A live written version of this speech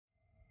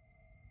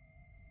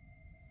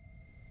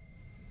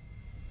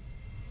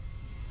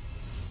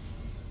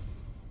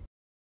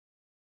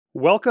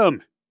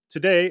Welcome!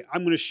 Today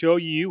I'm going to show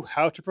you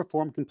how to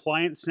perform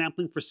compliant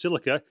sampling for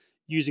silica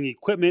using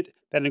equipment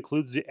that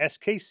includes the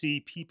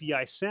SKC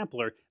PPI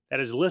sampler that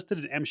is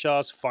listed in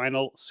MSHA's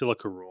final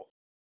silica rule.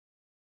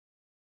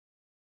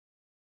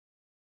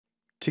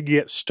 To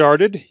get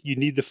started, you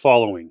need the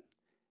following: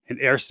 an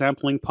air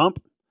sampling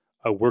pump,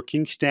 a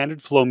working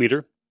standard flow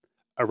meter,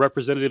 a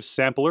representative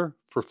sampler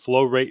for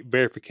flow rate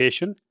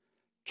verification,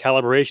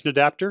 calibration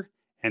adapter,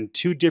 and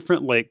 2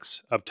 different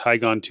lengths of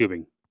Tygon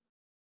tubing.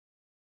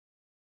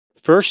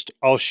 First,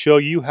 I'll show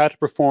you how to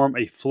perform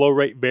a flow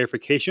rate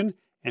verification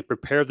and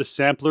prepare the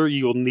sampler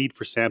you will need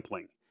for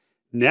sampling.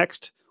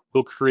 Next,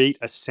 we'll create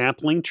a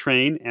sampling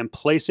train and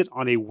place it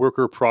on a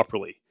worker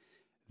properly.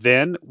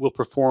 Then, we'll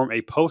perform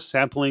a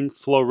post-sampling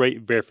flow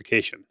rate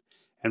verification.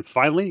 And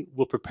finally,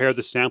 we'll prepare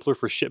the sampler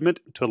for shipment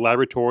to a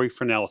laboratory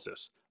for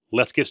analysis.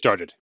 Let's get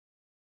started.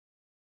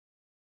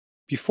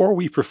 Before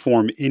we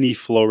perform any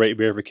flow rate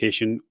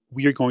verification,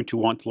 we are going to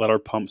want to let our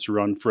pumps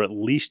run for at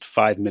least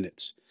 5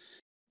 minutes.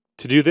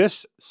 To do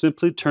this,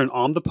 simply turn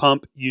on the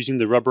pump using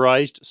the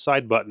rubberized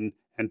side button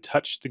and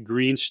touch the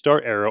green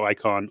start arrow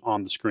icon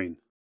on the screen.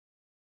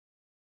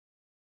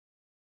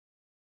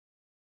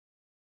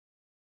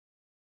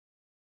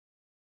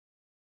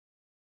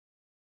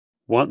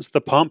 Once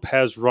the pump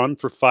has run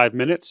for 5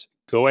 minutes,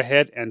 go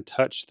ahead and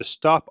touch the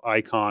stop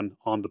icon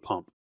on the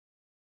pump.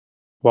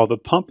 While the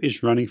pump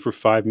is running for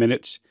 5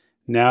 minutes,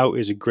 now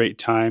is a great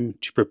time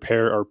to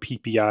prepare our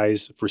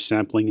PPIs for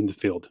sampling in the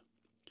field.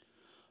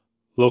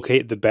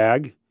 Locate the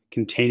bag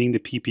containing the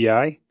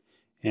PPI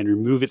and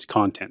remove its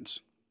contents.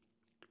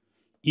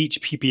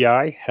 Each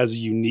PPI has a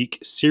unique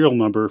serial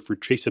number for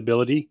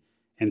traceability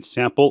and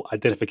sample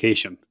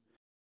identification.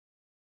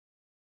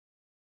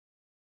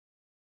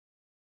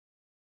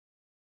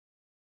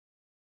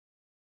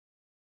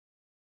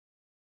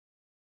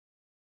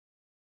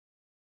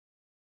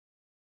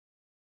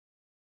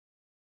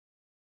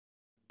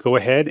 Go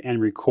ahead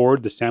and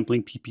record the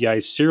sampling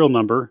PPI serial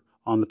number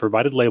on the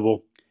provided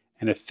label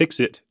and affix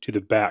it to the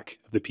back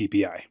of the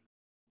PPI.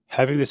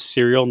 Having the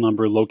serial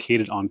number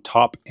located on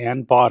top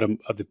and bottom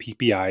of the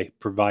PPI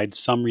provides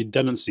some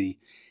redundancy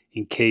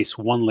in case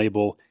one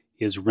label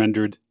is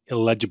rendered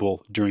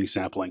illegible during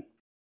sampling.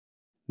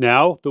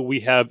 Now that we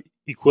have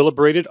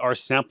equilibrated our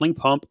sampling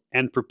pump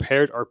and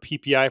prepared our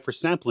PPI for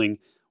sampling,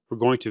 we're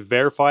going to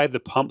verify the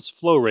pump's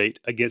flow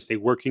rate against a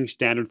working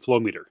standard flow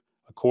meter,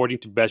 according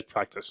to best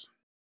practice.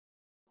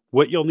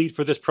 What you'll need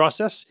for this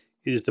process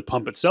is the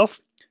pump itself,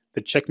 the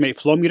checkmate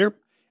flow meter,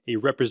 a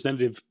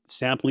representative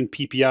sampling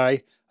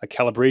PPI, a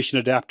calibration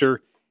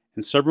adapter,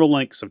 and several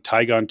lengths of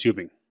Tygon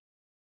tubing.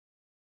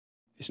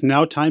 It's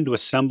now time to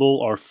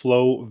assemble our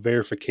flow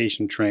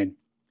verification train.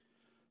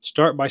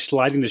 Start by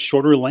sliding the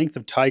shorter length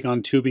of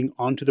Tygon tubing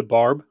onto the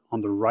barb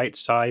on the right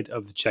side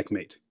of the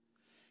checkmate.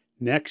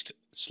 Next,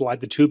 slide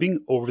the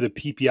tubing over the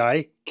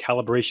PPI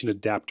calibration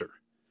adapter.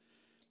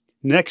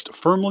 Next,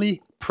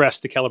 firmly press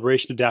the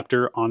calibration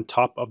adapter on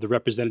top of the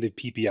representative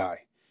PPI.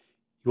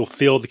 You will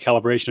feel the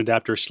calibration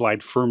adapter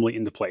slide firmly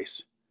into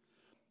place.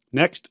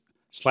 Next,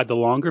 slide the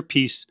longer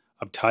piece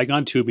of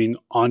Tygon tubing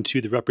onto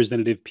the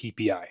representative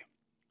PPI.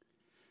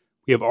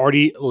 We have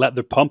already let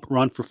the pump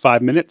run for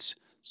 5 minutes,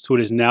 so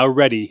it is now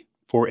ready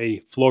for a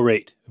flow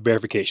rate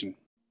verification.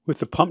 With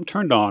the pump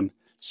turned on,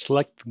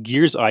 select the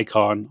gears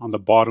icon on the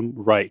bottom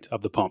right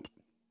of the pump.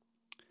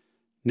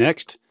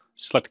 Next,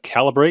 select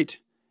Calibrate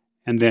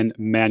and then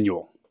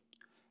Manual.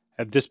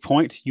 At this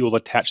point, you will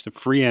attach the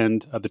free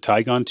end of the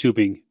Tygon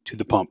tubing to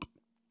the pump.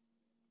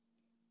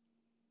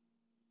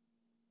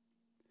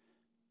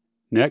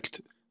 Next,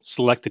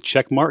 select the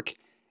check mark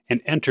and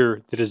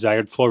enter the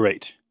desired flow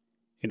rate.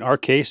 In our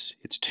case,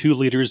 it's 2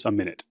 liters a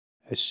minute.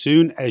 As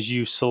soon as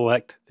you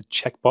select the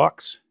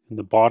checkbox in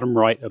the bottom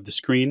right of the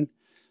screen,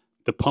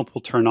 the pump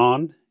will turn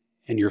on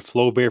and your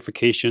flow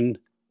verification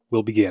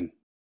will begin.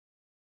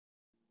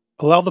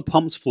 Allow the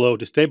pump's flow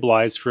to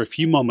stabilize for a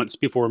few moments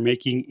before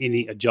making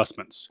any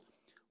adjustments.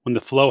 When the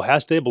flow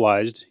has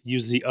stabilized,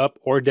 use the up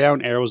or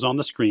down arrows on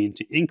the screen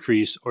to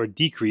increase or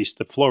decrease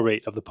the flow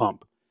rate of the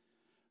pump.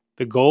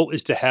 The goal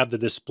is to have the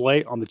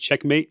display on the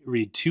checkmate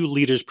read 2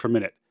 liters per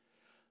minute.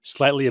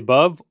 Slightly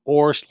above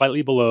or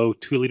slightly below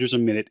 2 liters a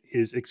minute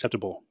is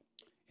acceptable.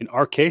 In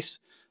our case,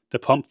 the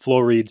pump flow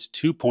reads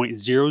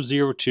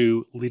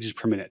 2.002 liters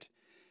per minute.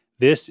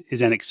 This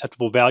is an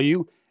acceptable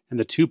value, and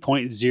the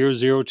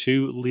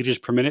 2.002 liters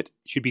per minute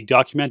should be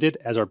documented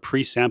as our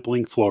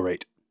pre-sampling flow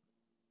rate.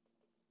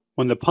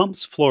 When the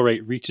pump's flow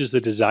rate reaches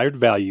the desired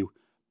value,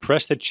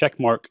 press the check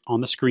mark on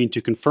the screen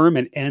to confirm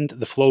and end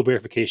the flow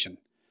verification.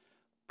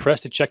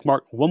 Press the check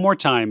mark one more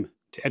time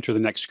to enter the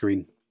next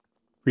screen.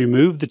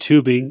 Remove the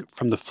tubing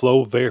from the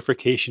flow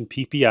verification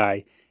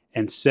PPI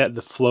and set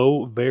the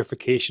flow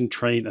verification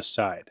train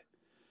aside.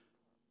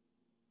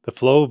 The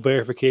flow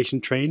verification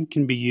train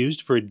can be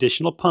used for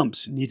additional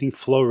pumps needing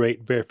flow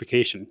rate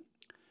verification.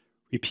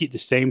 Repeat the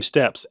same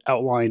steps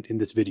outlined in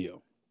this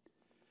video.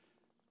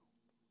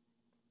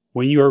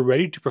 When you are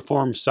ready to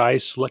perform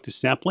size selective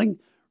sampling,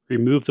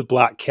 Remove the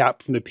black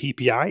cap from the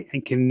PPI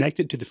and connect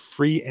it to the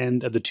free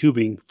end of the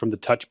tubing from the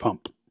touch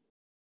pump.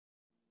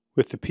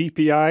 With the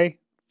PPI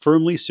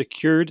firmly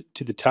secured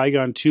to the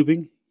tag-on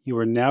tubing, you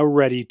are now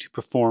ready to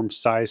perform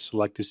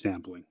size-selective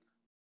sampling.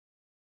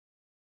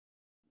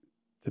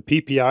 The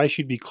PPI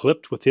should be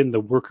clipped within the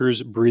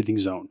worker's breathing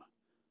zone.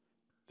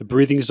 The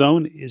breathing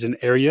zone is an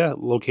area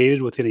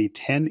located within a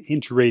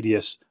 10-inch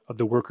radius of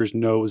the worker's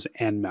nose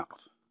and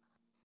mouth.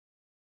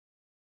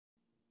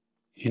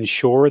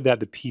 Ensure that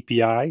the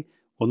PPI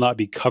will not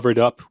be covered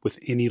up with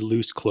any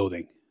loose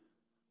clothing.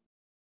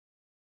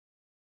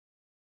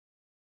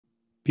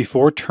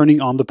 Before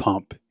turning on the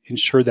pump,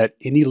 ensure that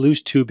any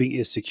loose tubing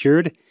is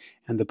secured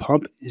and the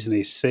pump is in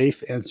a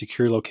safe and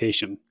secure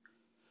location.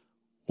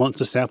 Once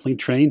the sampling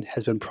train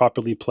has been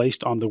properly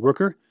placed on the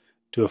worker,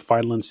 do a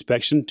final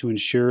inspection to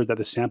ensure that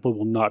the sample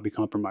will not be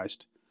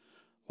compromised.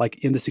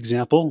 Like in this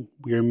example,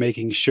 we are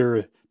making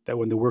sure that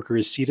when the worker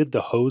is seated,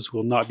 the hose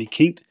will not be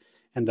kinked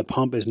and the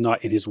pump is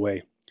not in his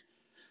way.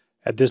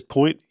 At this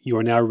point, you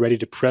are now ready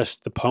to press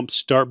the pump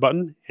start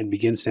button and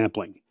begin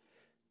sampling.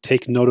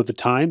 Take note of the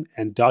time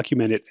and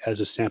document it as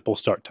a sample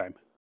start time.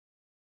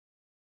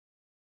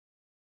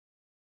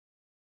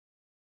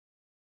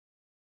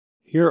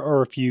 Here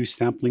are a few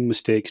sampling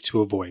mistakes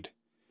to avoid.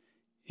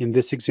 In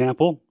this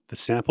example, the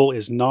sample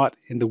is not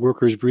in the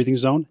worker's breathing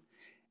zone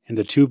and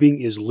the tubing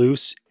is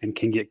loose and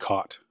can get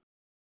caught.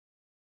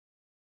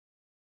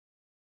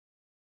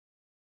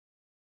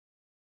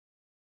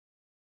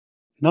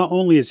 Not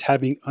only is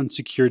having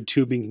unsecured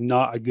tubing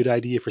not a good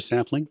idea for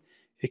sampling,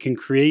 it can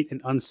create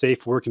an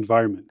unsafe work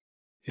environment.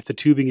 If the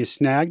tubing is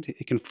snagged,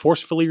 it can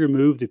forcefully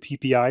remove the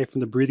PPI from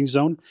the breathing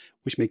zone,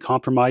 which may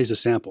compromise the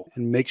sample,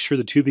 and make sure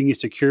the tubing is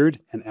secured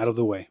and out of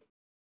the way.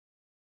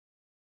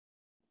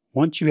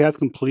 Once you have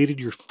completed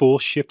your full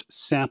shift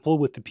sample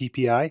with the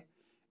PPI,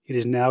 it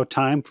is now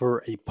time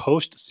for a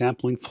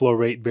post-sampling flow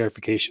rate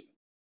verification.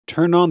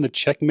 Turn on the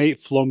Checkmate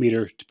flow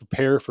meter to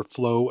prepare for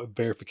flow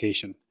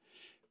verification.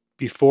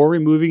 Before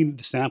removing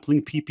the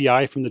sampling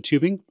PPI from the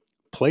tubing,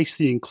 place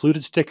the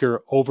included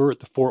sticker over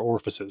the 4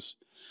 orifices.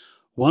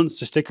 Once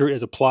the sticker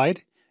is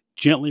applied,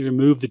 gently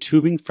remove the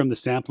tubing from the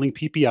sampling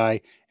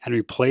PPI and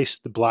replace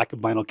the black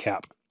vinyl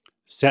cap.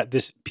 Set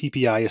this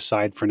PPI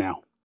aside for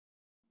now.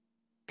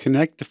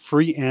 Connect the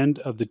free end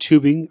of the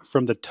tubing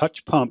from the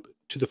touch pump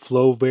to the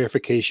flow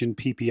verification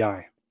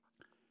PPI.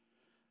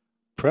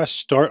 Press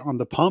start on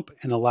the pump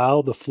and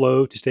allow the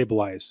flow to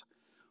stabilize.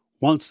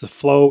 Once the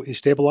flow is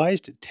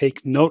stabilized,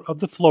 take note of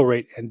the flow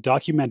rate and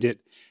document it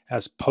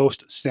as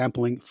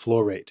post-sampling flow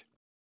rate.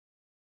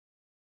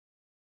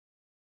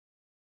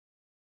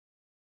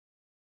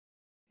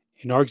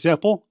 In our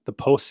example, the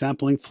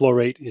post-sampling flow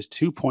rate is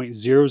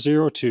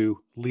 2.002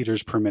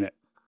 liters per minute.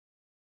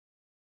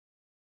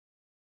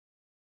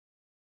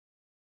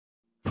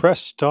 Press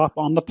stop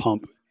on the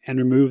pump and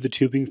remove the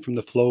tubing from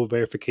the flow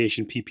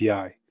verification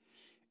PPI.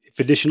 If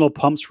additional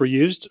pumps were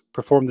used,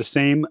 perform the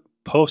same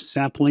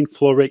post-sampling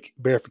flow rate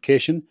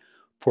verification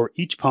for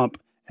each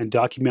pump and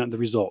document the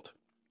result.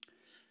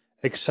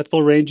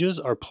 Acceptable ranges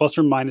are plus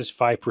or minus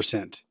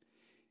 5%.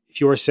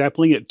 If you are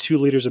sampling at 2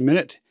 liters a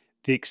minute,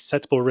 the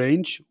acceptable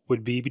range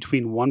would be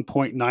between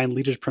 1.9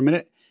 liters per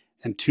minute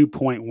and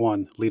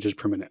 2.1 liters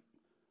per minute.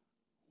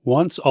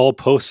 Once all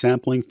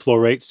post-sampling flow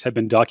rates have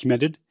been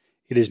documented,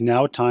 it is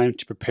now time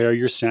to prepare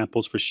your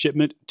samples for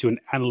shipment to an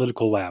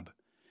analytical lab.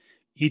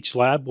 Each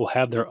lab will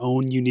have their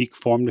own unique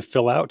form to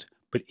fill out,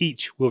 but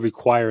each will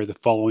require the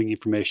following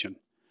information: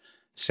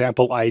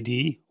 sample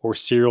ID or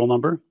serial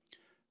number,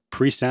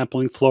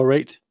 pre-sampling flow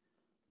rate,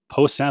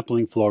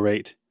 post-sampling flow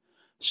rate,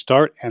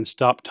 start and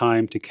stop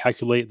time to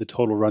calculate the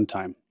total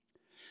runtime.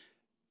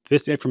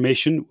 This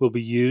information will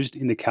be used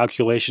in the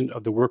calculation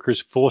of the worker's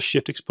full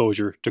shift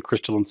exposure to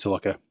crystalline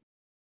silica.